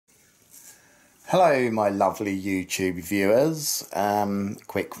Hello my lovely YouTube viewers,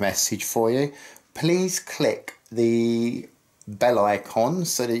 quick message for you. Please click the bell icon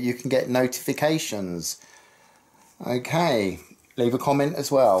so that you can get notifications. Okay, leave a comment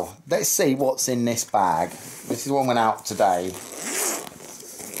as well. Let's see what's in this bag. This is one went out today.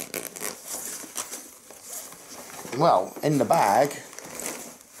 Well, in the bag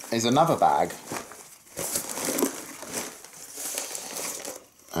is another bag.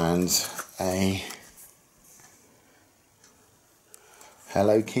 And a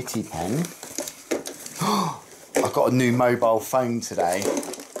Hello Kitty pen. I've got a new mobile phone today.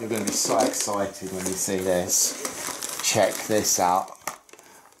 You're going to be so excited when you see this. Check this out.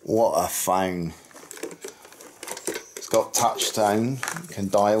 What a phone. It's got touch tone. You can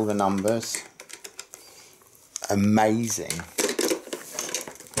dial the numbers. Amazing.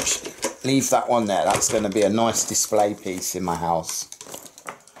 Leave that one there. That's going to be a nice display piece in my house.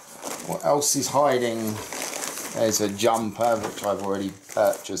 What else is hiding? There's a jumper which I've already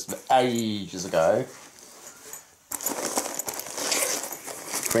purchased ages ago.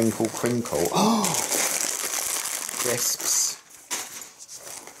 Crinkle, crinkle. Oh! Crisps.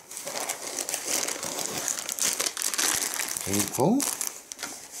 People.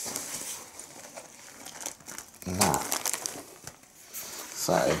 And that.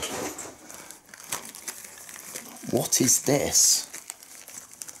 So, what is this?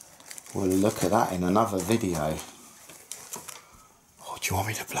 We'll look at that in another video. Oh, do you want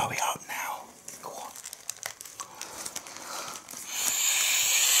me to blow it up now? Go on.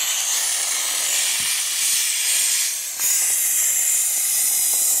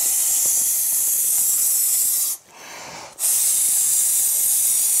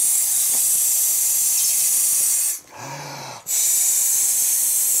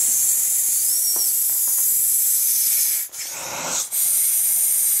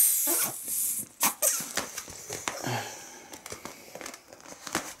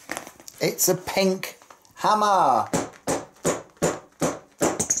 It's a pink hammer.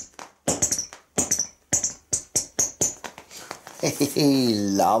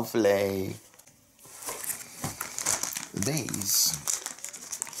 Lovely. These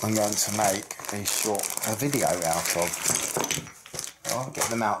I'm going to make a video out of. I'll get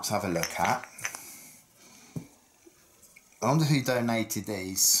them out to have a look at. I wonder who donated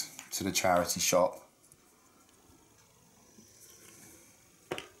these to the charity shop.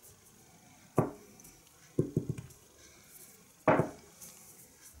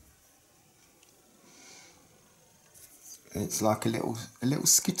 It's like a little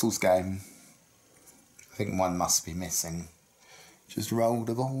Skittles game. I think one must be missing. Just roll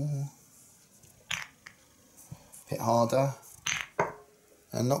the ball. Hit harder.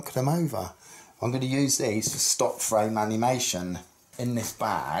 And knock them over. I'm going to use these for stop frame animation. In this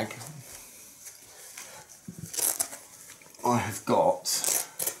bag, I have got...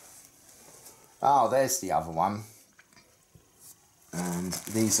 Oh, there's the other one. And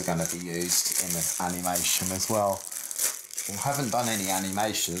these are going to be used in the animation as well. I haven't done any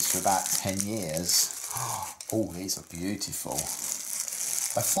animations for about 10 years. Oh, these are beautiful.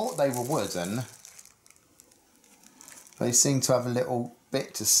 I thought they were wooden. They seem to have a little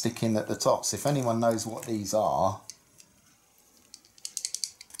bit to stick in at the top. So if anyone knows what these are,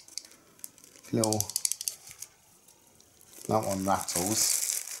 little. That one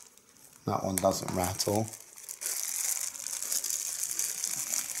rattles. That one doesn't rattle.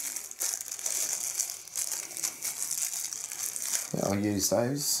 I'll use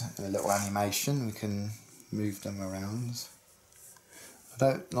those in a little animation. We can move them around.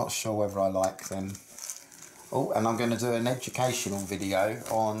 Not sure whether I like them. Oh, and I'm going to do an educational video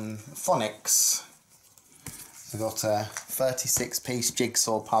on phonics. I've got a 36-piece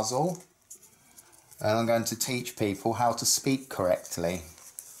jigsaw puzzle, and I'm going to teach people how to speak correctly.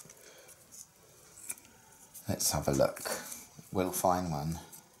 Let's have a look. We'll find one.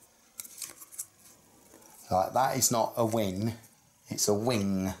 Like, that is not a wing. It's a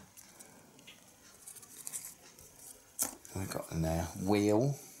wing. We've got in there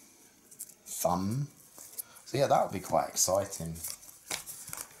wheel, thumb. So yeah, that would be quite exciting.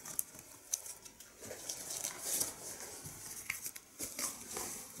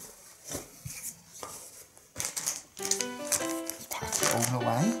 Let's pat it all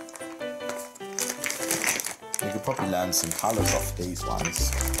away. You could probably learn some colours off these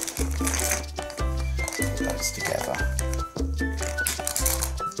ones. Put those together.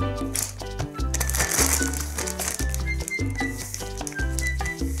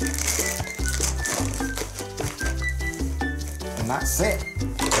 That's it.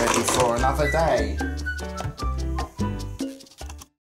 Ready for another day.